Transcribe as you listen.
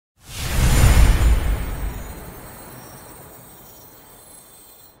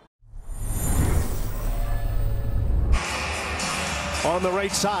on the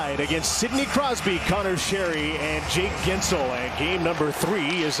right side against Sidney Crosby, Connor Sherry, and Jake Gensel. And game number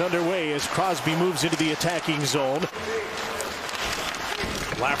 3 is underway as Crosby moves into the attacking zone.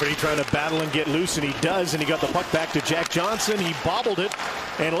 Lafferty trying to battle and get loose, and he does, and he got the puck back to Jack Johnson. He bobbled it,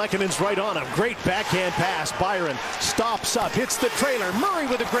 and Lekkonen's right on him. Great backhand pass. Byron stops up, hits the trailer. Murray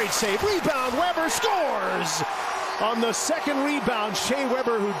with a great save. Rebound, Weber scores! On the second rebound, Shea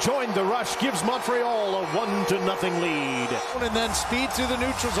Weber, who joined the rush, gives Montreal a 1-0 lead. And then speed through the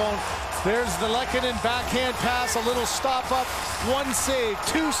neutral zone. There's the Lekkonen backhand pass, a little stop up, 1 save,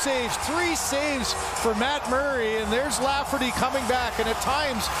 2 saves, 3 saves for Matt Murray, and there's Lafferty coming back, and at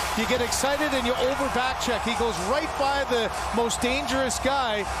times you get excited and you over back check. He goes right by the most dangerous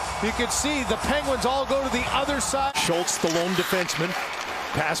guy. You can see the Penguins all go to the other side. Schultz, the lone defenseman,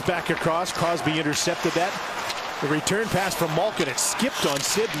 pass back across. Crosby intercepted that. The return pass from Malkin, it skipped on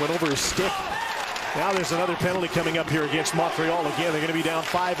Sid and went over his stick. Now there's another penalty coming up here against Montreal. Again, they're going to be down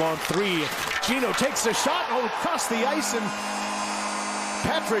 5-on-3. Gino takes the shot across the ice, and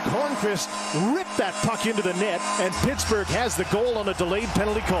Patrick Hornqvist ripped that puck into the net, and Pittsburgh has the goal on a delayed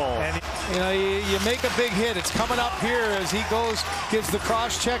penalty call. And you know, you make a big hit. It's coming up here as he goes, gives the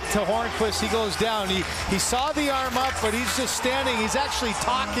cross check to Hornqvist. He goes down. He saw the arm up, but he's just standing. He's actually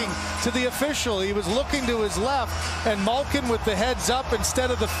talking to the official. He was looking to his left, and Malkin with the heads up instead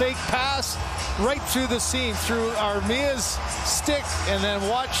of the fake pass right through the seam, through Armia's stick, and then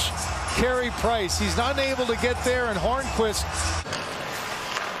watch Carey Price. He's unable to get there, and Hornqvist.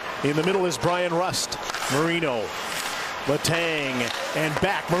 In the middle is Brian Rust. Marino, Letang, and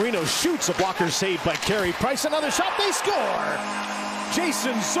back. Marino shoots, a blocker saved by Carey Price. Another shot, they score!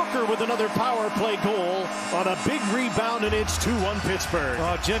 Jason Zucker with another power play goal on a big rebound, and it's 2-1 Pittsburgh.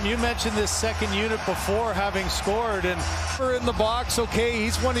 Well, Jim, you mentioned this second unit before having scored, and we're in the box. Okay,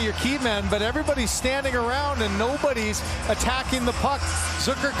 he's one of your key men, but everybody's standing around and nobody's attacking the puck.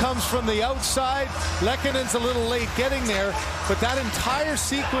 Zucker comes from the outside. Lekkonen's a little late getting there, but that entire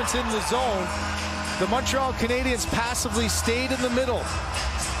sequence in the zone, the Montreal Canadiens passively stayed in the middle.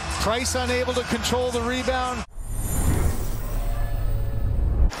 Price unable to control the rebound.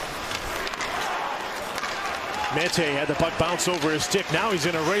 Mete had the puck bounce over his stick. Now he's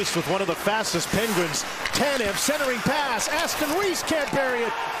in a race with one of the fastest Penguins. Tanev centering pass. Aston Reese can't bury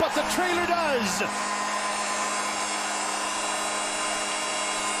it, but the trailer does.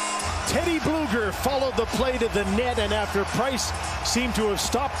 Teddy Bluger followed the play to the net, and after Price seemed to have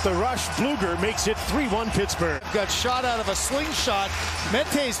stopped the rush, Bluger makes it 3-1 Pittsburgh. Got shot out of a slingshot.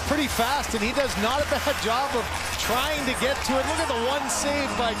 Mete's pretty fast, and he does not a bad job of trying to get to it. Look at the 1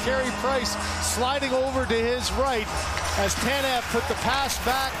 save by Carey Price, sliding over to his right as Tanev put the pass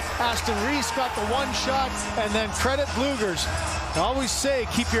back. Aston Reese got the 1 shot, and then credit Blugers. I always say,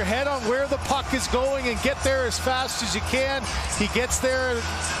 keep your head on where the puck is going and get there as fast as you can. He gets there.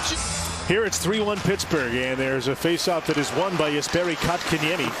 Here it's 3-1 Pittsburgh, and there's a faceoff that is won by Jesperi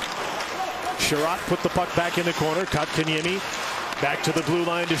Kotkaniemi. Sherratt put the puck back in the corner. Kotkaniemi back to the blue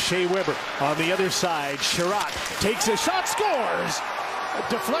line to Shea Weber. On the other side, Sherratt takes a shot, scores! A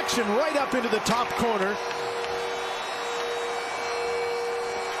deflection right up into the top corner.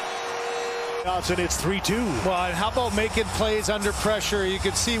 And it's 3-2. Well, and how about making plays under pressure? You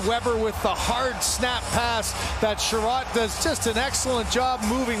can see Weber with the hard snap pass that Sherratt does just an excellent job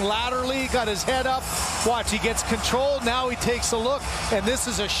moving laterally. Got his head up. Watch, he gets control. Now he takes a look, and this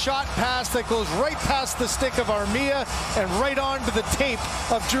is a shot pass that goes right past the stick of Armia and right onto the tape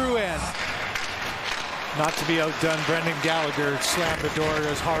of Drouin. Not to be outdone, Brendan Gallagher slammed the door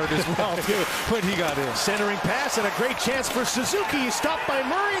as hard as well, but he got in. Centering pass and a great chance for Suzuki. Stopped by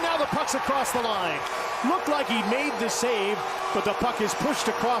Murray. Now the puck's across the line. Looked like he made the save, but the puck is pushed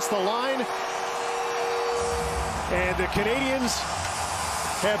across the line. And the Canadiens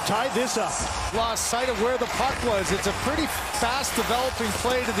have tied this up. Lost sight of where the puck was. It's a pretty fast developing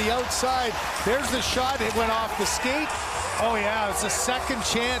play to the outside. There's the shot. It went off the skate. Oh yeah, it's a second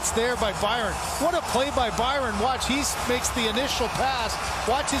chance there by Byron. What a play by Byron. Watch, he makes the initial pass.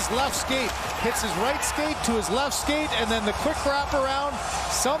 Watch his left skate. Hits his right skate to his left skate, and then the quick wraparound.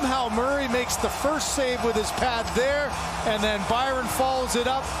 Somehow Murray makes the first save with his pad there, and then Byron follows it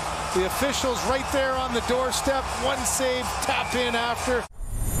up. The officials right there on the doorstep. 1 save, tap in after.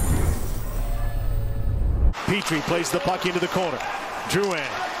 Petry plays the puck into the corner. Drouin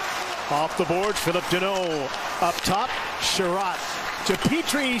off the board. Philip Deneau up top. Sherratt to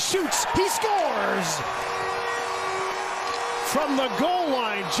Petry. Shoots. He scores. From the goal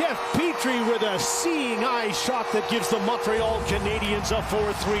line, Jeff Petry with a seeing eye shot that gives the Montreal Canadiens a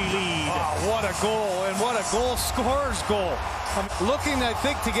 4-3 lead. Oh, what a goal, and what a goal scorer's goal. I'm looking, I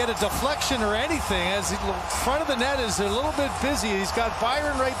think, to get a deflection or anything, as the front of the net is a little bit busy. He's got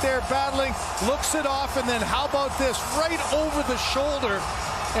Byron right there battling, looks it off, and then how about this? Right over the shoulder,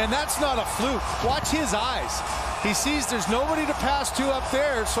 and that's not a fluke. Watch his eyes. He sees there's nobody to pass to up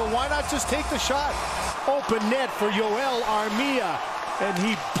there, so why not just take the shot? Open net for Yoel Armia, and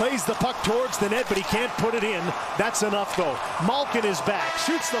he plays the puck towards the net, but he can't put it in. That's enough, though. Malkin is back,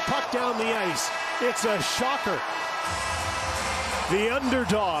 shoots the puck down the ice. It's a shocker. The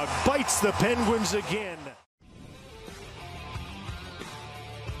underdog bites the Penguins again.